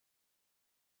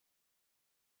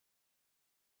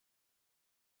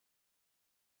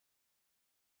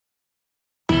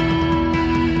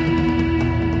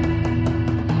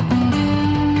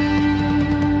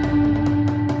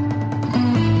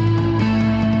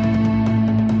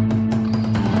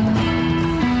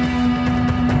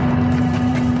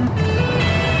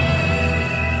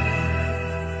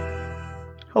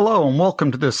and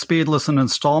welcome to this Speed Listen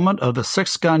installment of the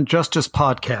Six Gun Justice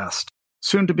podcast.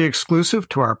 Soon to be exclusive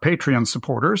to our Patreon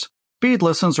supporters, Speed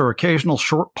Listens are occasional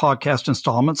short podcast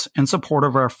installments in support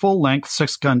of our full-length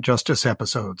Six Gun Justice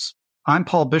episodes. I'm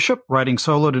Paul Bishop, writing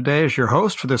solo today as your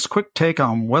host for this quick take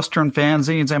on Western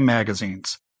fanzines and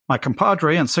magazines. My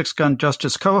compadre and Six Gun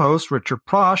Justice co-host Richard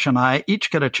Prosch and I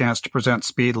each get a chance to present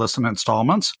Speed Listen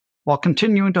installments while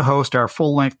continuing to host our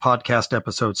full-length podcast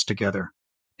episodes together.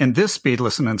 In this Speed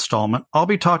Listen installment, I'll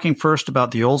be talking first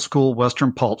about the old-school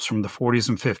Western pulps from the 40s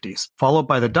and 50s, followed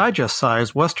by the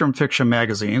digest-sized Western fiction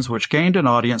magazines which gained an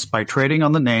audience by trading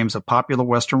on the names of popular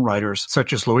Western writers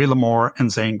such as Louis L'Amour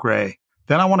and Zane Grey.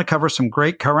 Then I want to cover some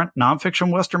great current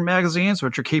nonfiction Western magazines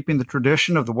which are keeping the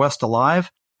tradition of the West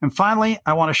alive. And finally,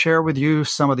 I want to share with you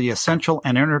some of the essential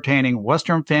and entertaining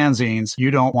Western fanzines you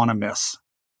don't want to miss.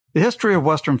 The history of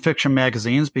Western fiction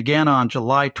magazines began on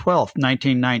July 12,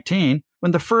 1919,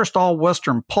 when the first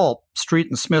all-Western pulp, Street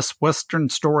and Smith's Western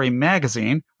Story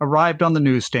magazine, arrived on the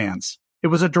newsstands. It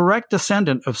was a direct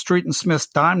descendant of Street and Smith's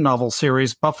dime novel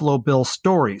series Buffalo Bill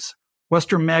Stories.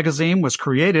 Western magazine was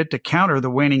created to counter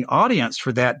the waning audience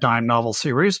for that dime novel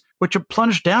series, which had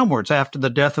plunged downwards after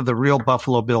the death of the real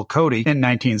Buffalo Bill Cody in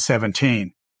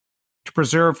 1917. To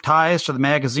preserve ties to the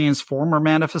magazine's former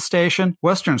manifestation,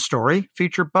 Western Story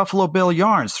featured Buffalo Bill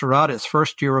yarns throughout its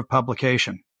first year of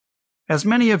publication. As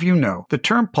many of you know, the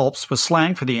term pulps was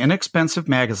slang for the inexpensive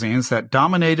magazines that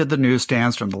dominated the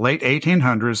newsstands from the late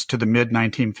 1800s to the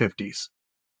mid-1950s.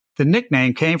 The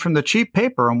nickname came from the cheap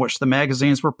paper on which the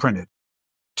magazines were printed.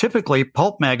 Typically,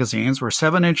 pulp magazines were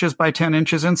 7 inches by 10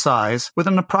 inches in size, with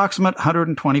an approximate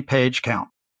 120-page count.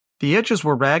 The edges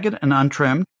were ragged and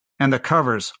untrimmed, and the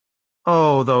covers,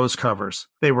 oh, those covers.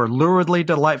 They were luridly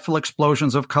delightful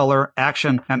explosions of color,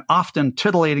 action, and often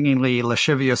titillatingly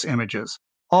lascivious images,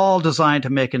 all designed to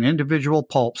make an individual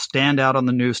pulp stand out on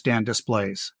the newsstand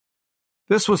displays.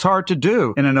 This was hard to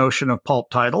do in an ocean of pulp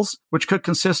titles, which could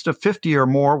consist of 50 or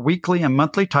more weekly and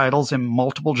monthly titles in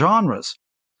multiple genres: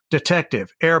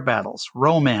 detective, air battles,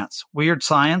 romance, weird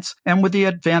science, and with the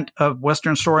advent of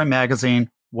Western Story magazine,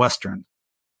 Western.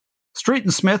 Street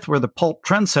and Smith were the pulp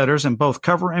trendsetters in both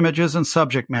cover images and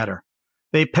subject matter.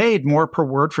 They paid more per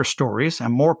word for stories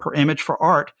and more per image for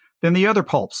art than the other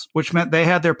pulps, which meant they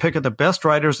had their pick of the best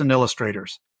writers and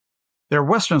illustrators. Their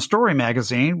Western Story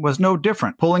magazine was no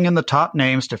different, pulling in the top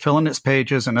names to fill in its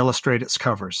pages and illustrate its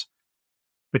covers.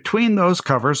 Between those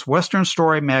covers, Western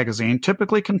Story magazine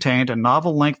typically contained a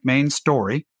novel-length main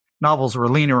story — novels were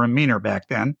leaner and meaner back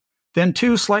then — then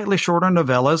 2 slightly shorter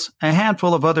novellas, a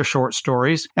handful of other short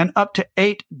stories, and up to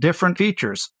 8 different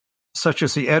features, such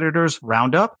as the editor's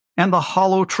Roundup and the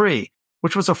Hollow Tree,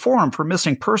 which was a forum for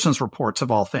missing persons reports of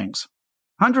all things.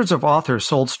 Hundreds of authors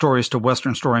sold stories to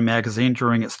Western Story magazine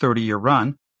during its 30-year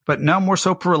run, but none were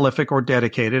so prolific or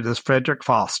dedicated as Frederick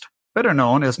Faust, better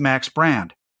known as Max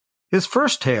Brand. His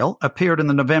first tale appeared in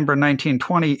the November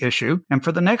 1920 issue, and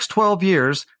for the next 12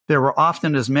 years, there were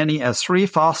often as many as 3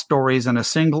 Faust stories in a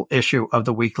single issue of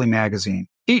the weekly magazine,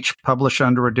 each published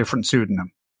under a different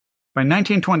pseudonym. By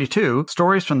 1922,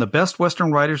 stories from the best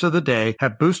Western writers of the day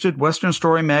had boosted Western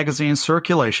Story magazine's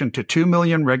circulation to 2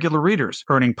 million regular readers,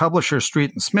 earning publisher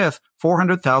Street and Smith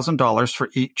 $400,000 for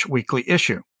each weekly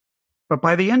issue. But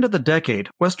by the end of the decade,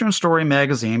 Western Story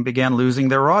magazine began losing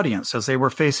their audience as they were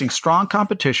facing strong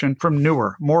competition from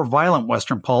newer, more violent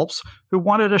Western pulps who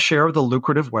wanted a share of the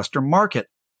lucrative Western market.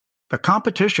 The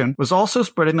competition was also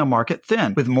spreading the market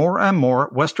thin, with more and more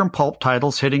Western pulp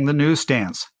titles hitting the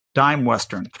newsstands. Dime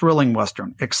Western, Thrilling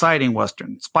Western, Exciting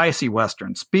Western, Spicy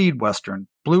Western, Speed Western,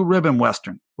 Blue Ribbon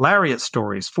Western, Lariat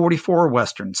Stories, 44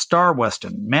 Western, Star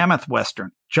Western, Mammoth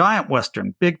Western, Giant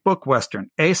Western, Big Book Western,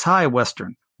 Ace High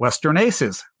Western, Western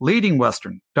Aces, Leading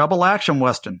Western, Double Action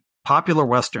Western, Popular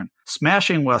Western,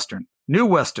 Smashing Western, New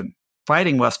Western,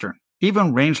 Fighting Western,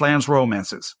 even Rangelands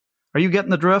Romances. Are you getting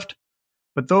the drift?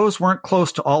 But those weren't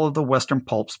close to all of the Western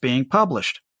pulps being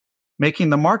published.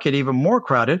 Making the market even more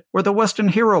crowded were the Western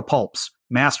hero pulps: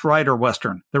 Masked Rider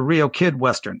Western, the Rio Kid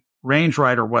Western, Range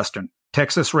Rider Western,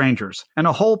 Texas Rangers, and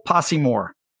a whole posse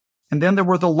more. And then there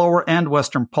were the lower-end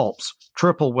Western pulps: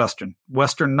 Triple Western,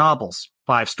 Western novels,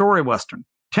 5-story Western,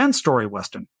 10-story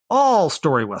Western,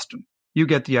 all-story Western. You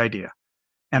get the idea.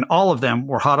 And all of them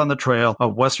were hot on the trail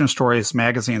of Western Stories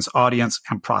magazine's audience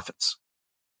and profits.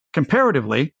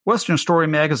 Comparatively, Western Story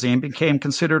magazine became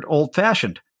considered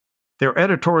old-fashioned. Their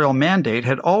editorial mandate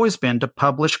had always been to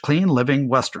publish clean living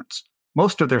Westerns.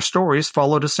 Most of their stories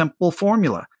followed a simple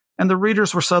formula, and the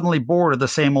readers were suddenly bored of the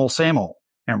same old,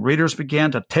 and readers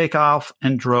began to take off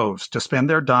in droves to spend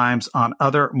their dimes on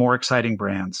other, more exciting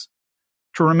brands.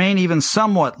 To remain even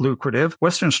somewhat lucrative,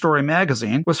 Western Story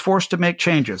magazine was forced to make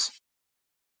changes.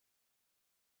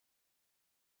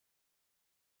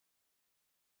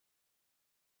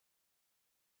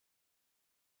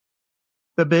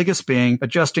 The biggest being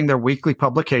adjusting their weekly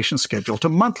publication schedule to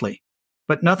monthly.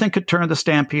 But nothing could turn the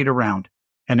stampede around,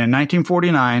 and in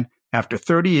 1949, after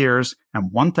 30 years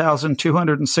and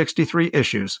 1,263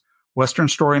 issues, Western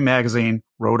Story magazine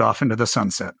rode off into the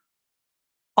sunset.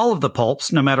 All of the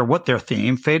pulps, no matter what their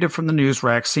theme, faded from the news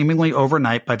rack seemingly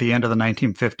overnight by the end of the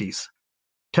 1950s.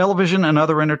 Television and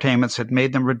other entertainments had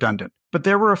made them redundant, but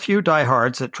there were a few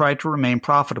diehards that tried to remain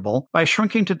profitable by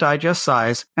shrinking to digest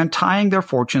size and tying their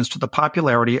fortunes to the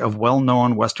popularity of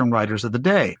well-known Western writers of the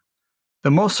day. The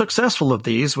most successful of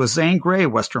these was Zane Grey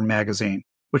Western magazine,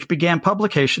 which began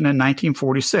publication in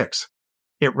 1946.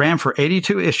 It ran for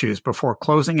 82 issues before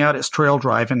closing out its trail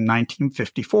drive in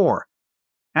 1954.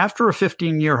 After a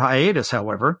 15-year hiatus,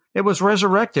 however, it was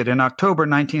resurrected in October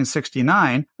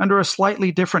 1969 under a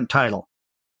slightly different title,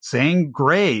 Zane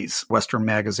Grey's Western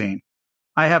magazine.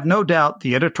 I have no doubt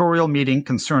the editorial meeting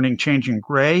concerning changing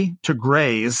Grey to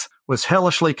Grey's was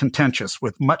hellishly contentious,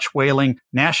 with much wailing,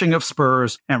 gnashing of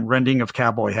spurs, and rending of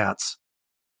cowboy hats.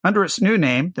 Under its new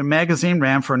name, the magazine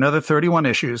ran for another 31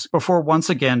 issues before once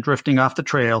again drifting off the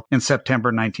trail in September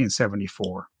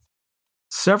 1974.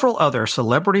 Several other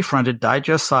celebrity-fronted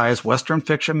digest-sized Western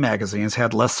fiction magazines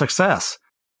had less success.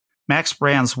 Max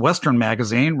Brand's Western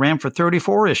magazine ran for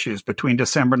 34 issues between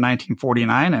December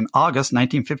 1949 and August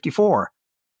 1954.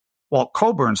 Walt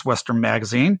Colburn's Western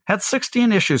magazine had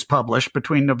 16 issues published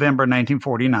between November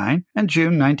 1949 and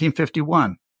June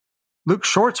 1951. Luke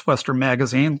Short's Western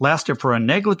magazine lasted for a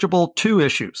negligible 2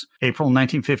 issues, April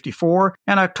 1954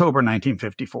 and October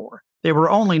 1954. They were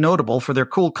only notable for their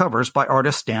cool covers by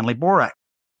artist Stanley Borak.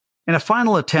 In a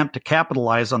final attempt to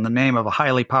capitalize on the name of a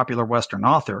highly popular Western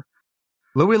author,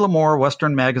 Louis L'Amour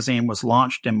Western magazine was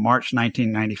launched in March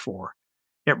 1994.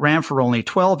 It ran for only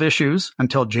 12 issues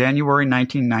until January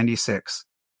 1996.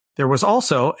 There was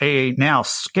also a now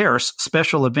scarce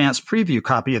special advance preview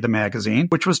copy of the magazine,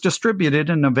 which was distributed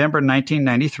in November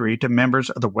 1993 to members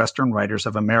of the Western Writers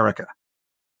of America.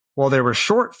 While there was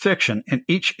short fiction in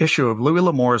each issue of Louis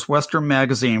L'Amour's Western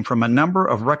magazine from a number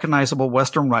of recognizable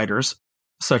Western writers,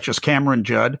 such as Cameron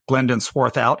Judd, Glendon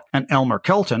Swarthout, and Elmer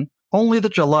Kelton, only the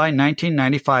July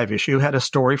 1995 issue had a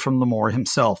story from L'Amour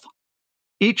himself.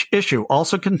 Each issue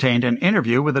also contained an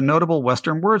interview with a notable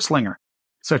Western wordslinger,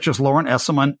 such as Lauren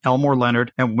Esselman, Elmore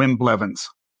Leonard, and Wim Blevins.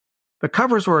 The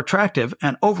covers were attractive,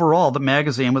 and overall the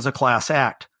magazine was a class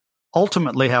act.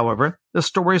 Ultimately, however, the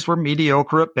stories were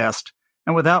mediocre at best,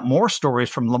 and without more stories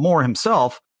from L'Amour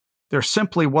himself, there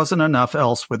simply wasn't enough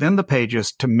else within the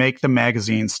pages to make the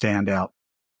magazine stand out.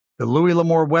 The Louis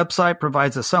L'Amour website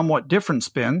provides a somewhat different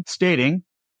spin, stating,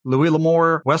 Louis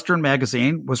L'Amour Western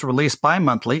magazine was released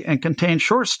bi-monthly and contained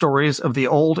short stories of the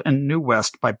Old and New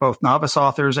West by both novice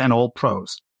authors and old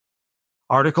pros,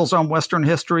 articles on Western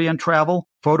history and travel,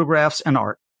 photographs, and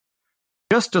art.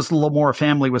 Just as the L'Amour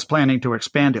family was planning to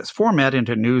expand its format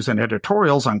into news and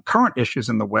editorials on current issues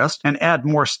in the West and add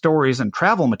more stories and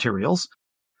travel materials,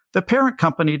 the parent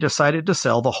company decided to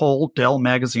sell the whole Dell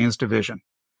Magazine's division.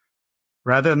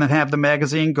 Rather than have the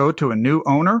magazine go to a new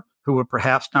owner who would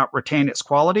perhaps not retain its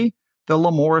quality, the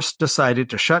L'Amours decided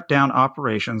to shut down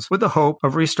operations with the hope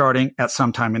of restarting at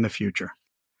some time in the future.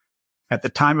 At the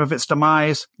time of its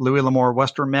demise, Louis L'Amour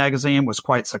Western magazine was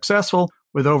quite successful,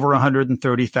 with over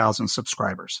 130,000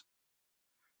 subscribers.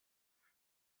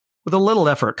 With a little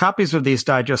effort, copies of these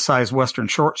digest-sized Western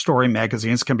short story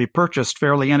magazines can be purchased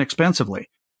fairly inexpensively,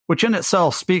 which in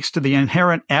itself speaks to the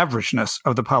inherent averageness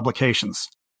of the publications.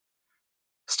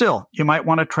 Still, you might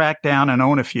want to track down and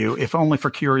own a few, if only for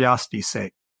curiosity's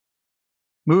sake.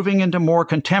 Moving into more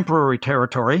contemporary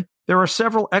territory, there are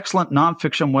several excellent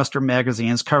nonfiction Western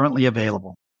magazines currently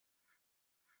available.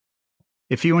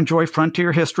 If you enjoy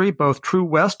frontier history, both True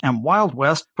West and Wild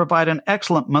West provide an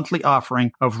excellent monthly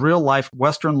offering of real-life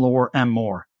Western lore and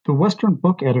more. The Western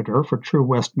book editor for True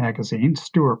West magazine,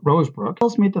 Stuart Rosebrook,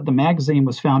 tells me that the magazine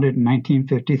was founded in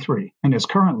 1953 and is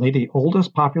currently the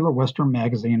oldest popular Western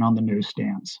magazine on the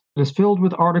newsstands. It is filled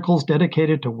with articles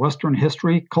dedicated to Western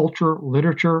history, culture,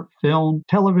 literature, film,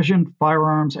 television,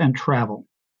 firearms, and travel.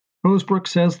 Rosebrook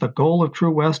says the goal of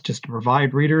True West is to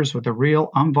provide readers with a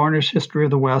real, unvarnished history of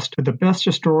the West with the best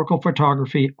historical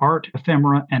photography, art,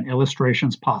 ephemera, and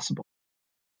illustrations possible.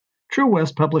 True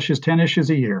West publishes 10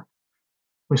 issues a year,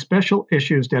 with special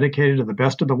issues dedicated to the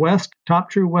best of the West, top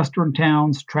true Western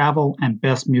towns, travel, and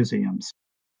best museums.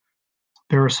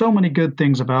 There are so many good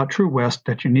things about True West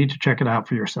that you need to check it out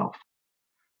for yourself.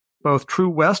 Both True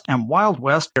West and Wild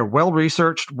West are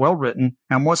well-researched, well-written,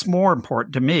 and what's more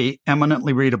important to me,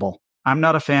 eminently readable. I'm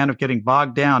not a fan of getting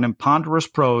bogged down in ponderous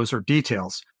prose or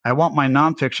details. I want my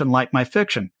nonfiction like my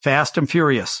fiction, fast and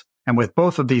furious. And with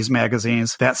both of these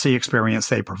magazines, that's the experience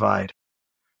they provide.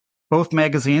 Both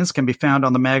magazines can be found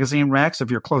on the magazine racks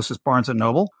of your closest Barnes &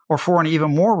 Noble, or for an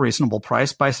even more reasonable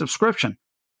price by subscription.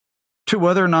 Two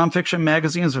other nonfiction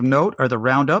magazines of note are the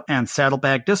Roundup and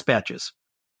Saddlebag Dispatches.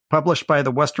 Published by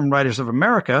the Western Writers of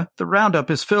America, the Roundup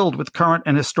is filled with current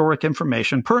and historic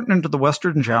information pertinent to the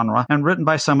Western genre and written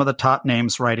by some of the top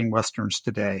names writing Westerns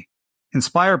today.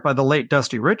 Inspired by the late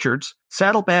Dusty Richards,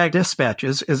 Saddlebag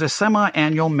Dispatches is a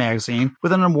semi-annual magazine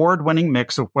with an award-winning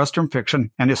mix of Western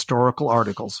fiction and historical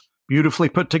articles. Beautifully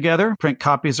put together, print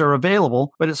copies are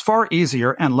available, but it's far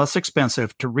easier and less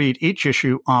expensive to read each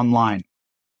issue online.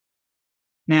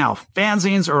 Now,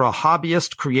 fanzines are a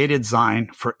hobbyist-created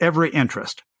zine for every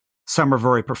interest. Some are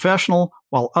very professional,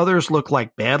 while others look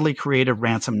like badly created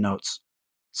ransom notes.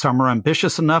 Some are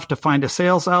ambitious enough to find a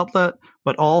sales outlet,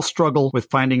 but all struggle with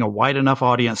finding a wide enough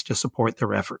audience to support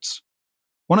their efforts.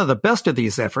 One of the best of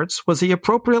these efforts was the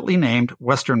appropriately named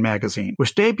Western Magazine,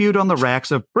 which debuted on the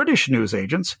racks of British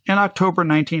newsagents in October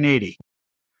 1980.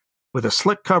 With a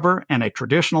slick cover and a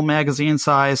traditional magazine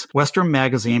size, Western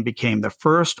Magazine became the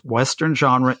first Western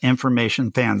genre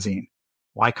information fanzine.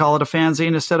 Why call it a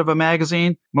fanzine instead of a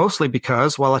magazine? Mostly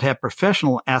because, while it had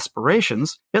professional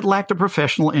aspirations, it lacked a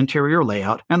professional interior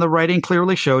layout, and the writing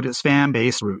clearly showed its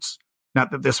fan-base roots.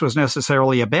 Not that this was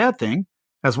necessarily a bad thing,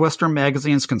 as Western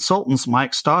Magazine's consultants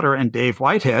Mike Stoddard and Dave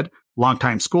Whitehead,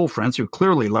 longtime school friends who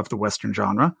clearly loved the Western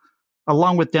genre,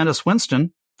 along with Dennis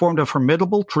Winston, formed a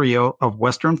formidable trio of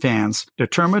Western fans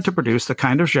determined to produce the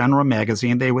kind of genre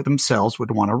magazine they themselves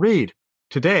would want to read.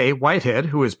 Today, Whitehead,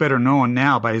 who is better known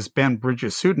now by his Ben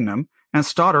Bridges pseudonym, and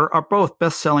Stoddard are both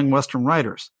best-selling Western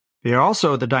writers. They are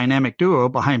also the dynamic duo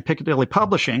behind Piccadilly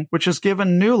Publishing, which has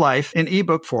given new life in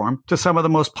ebook form to some of the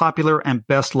most popular and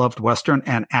best-loved Western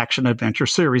and action-adventure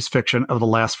series fiction of the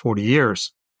last 40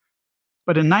 years.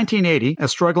 But in 1980,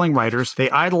 as struggling writers, they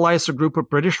idolized a group of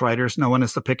British writers known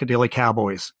as the Piccadilly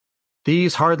Cowboys.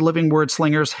 These hard-living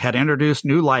word-slingers had introduced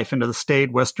new life into the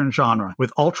staid Western genre,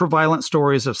 with ultra-violent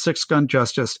stories of six-gun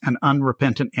justice and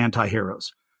unrepentant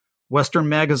anti-heroes. Western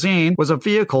Magazine was a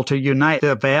vehicle to unite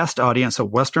the vast audience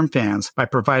of Western fans by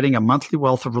providing a monthly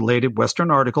wealth of related Western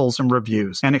articles and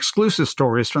reviews, and exclusive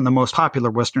stories from the most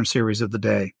popular Western series of the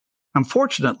day.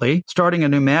 Unfortunately, starting a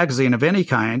new magazine of any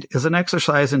kind is an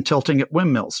exercise in tilting at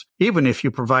windmills, even if you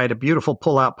provide a beautiful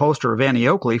pull-out poster of Annie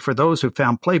Oakley for those who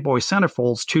found Playboy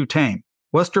centerfolds too tame.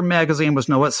 Western Magazine was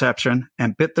no exception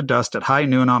and bit the dust at high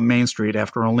noon on Main Street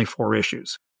after only 4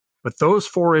 issues. But those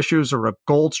 4 issues are a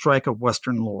gold strike of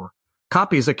Western lore.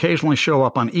 Copies occasionally show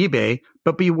up on eBay,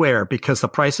 but beware because the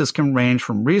prices can range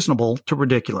from reasonable to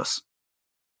ridiculous.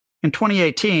 In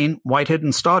 2018, Whitehead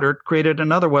and Stoddard created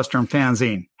another Western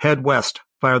fanzine, Head West,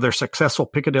 via their successful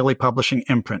Piccadilly Publishing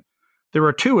imprint. There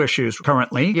are 2 issues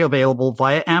currently available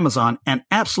via Amazon and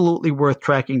absolutely worth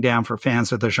tracking down for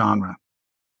fans of the genre.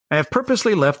 I have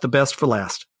purposely left the best for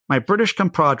last. My British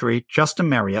compadre, Justin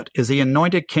Marriott, is the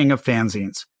anointed king of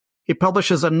fanzines. He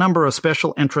publishes a number of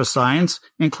special interest zines,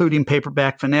 including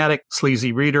Paperback Fanatic,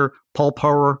 Sleazy Reader, Pulp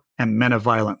Horror, and Men of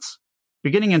Violence.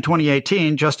 Beginning in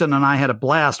 2018, Justin and I had a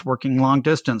blast working long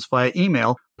distance via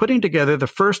email, putting together the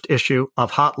first issue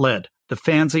of Hot Lead, the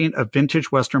fanzine of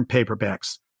vintage Western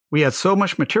paperbacks. We had so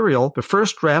much material, the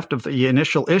first draft of the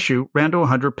initial issue ran to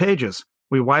 100 pages.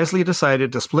 We wisely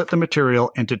decided to split the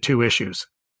material into 2 issues.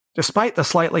 Despite the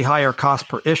slightly higher cost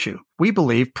per issue, we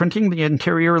believe printing the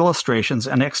interior illustrations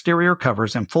and exterior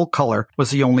covers in full color was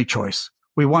the only choice.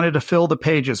 We wanted to fill the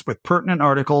pages with pertinent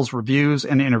articles, reviews,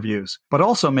 and interviews, but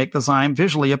also make the zine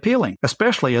visually appealing,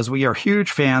 especially as we are huge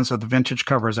fans of the vintage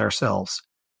covers ourselves.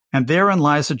 And therein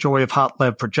lies the joy of Hot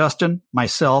Lead for Justin,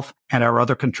 myself, and our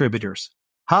other contributors.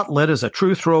 Hot Lead is a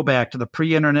true throwback to the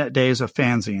pre-internet days of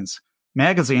fanzines.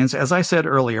 Magazines, as I said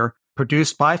earlier,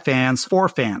 produced by fans for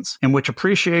fans, in which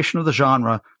appreciation of the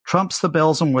genre trumps the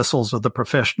bells and whistles of the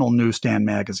professional newsstand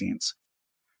magazines.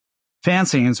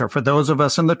 Fanzines are for those of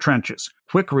us in the trenches,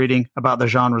 quick reading about the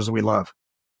genres we love.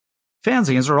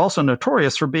 Fanzines are also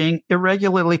notorious for being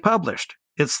irregularly published.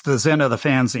 It's the zen of the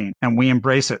fanzine, and we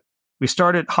embrace it. We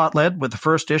started Hot Lead with the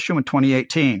first issue in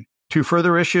 2018. 2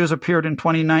 further issues appeared in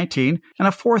 2019, and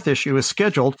a 4th issue is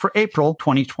scheduled for April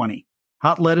 2020.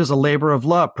 Hot Lead is a labor of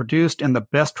love produced in the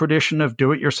best tradition of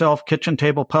do-it-yourself kitchen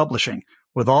table publishing,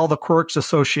 with all the quirks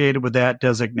associated with that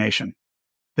designation.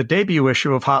 The debut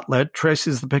issue of Hot Lead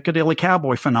traces the Piccadilly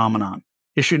Cowboy phenomenon.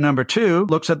 Issue number 2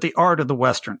 looks at the art of the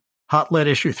Western. Hot Lead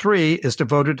Issue 3 is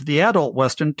devoted to the adult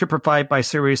Western typified by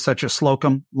series such as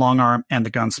Slocum, Long Arm, and The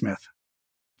Gunsmith.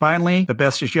 Finally, the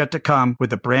best is yet to come with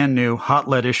the brand new Hot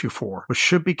Lead Issue 4, which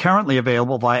should be currently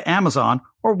available via Amazon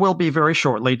or will be very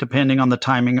shortly depending on the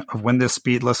timing of when this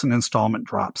Speed Listen installment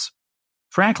drops.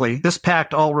 Frankly, this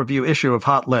packed all-review issue of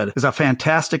Hot Lead is a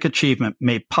fantastic achievement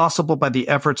made possible by the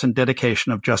efforts and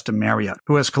dedication of Justin Marriott,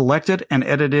 who has collected and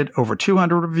edited over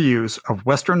 200 reviews of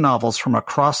Western novels from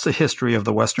across the history of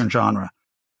the Western genre.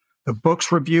 The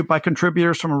books reviewed by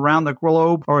contributors from around the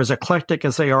globe are as eclectic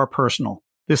as they are personal.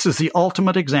 This is the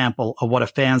ultimate example of what a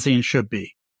fanzine should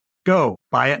be. Go,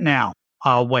 buy it now.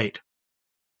 I'll wait.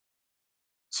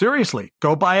 Seriously,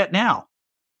 go buy it now.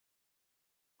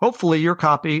 Hopefully your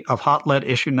copy of Hot Lead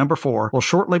Issue number 4 will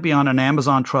shortly be on an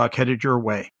Amazon truck headed your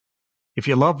way. If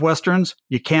you love Westerns,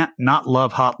 you can't not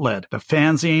love Hot Lead, the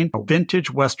fanzine of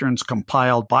vintage Westerns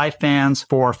compiled by fans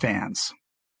for fans.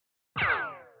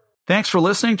 Thanks for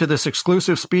listening to this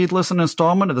exclusive Speed Listen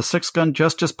installment of the Six Gun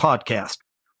Justice podcast.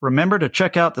 Remember to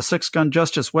check out the Six Gun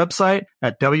Justice website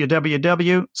at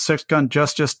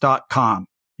www.sixgunjustice.com.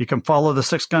 You can follow the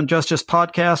Six Gun Justice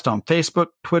podcast on Facebook,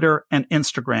 Twitter, and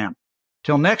Instagram.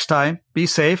 Till next time, be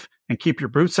safe and keep your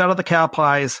boots out of the cow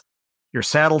pies, your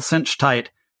saddle cinched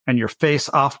tight, and your face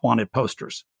off wanted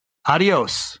posters.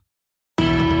 Adios.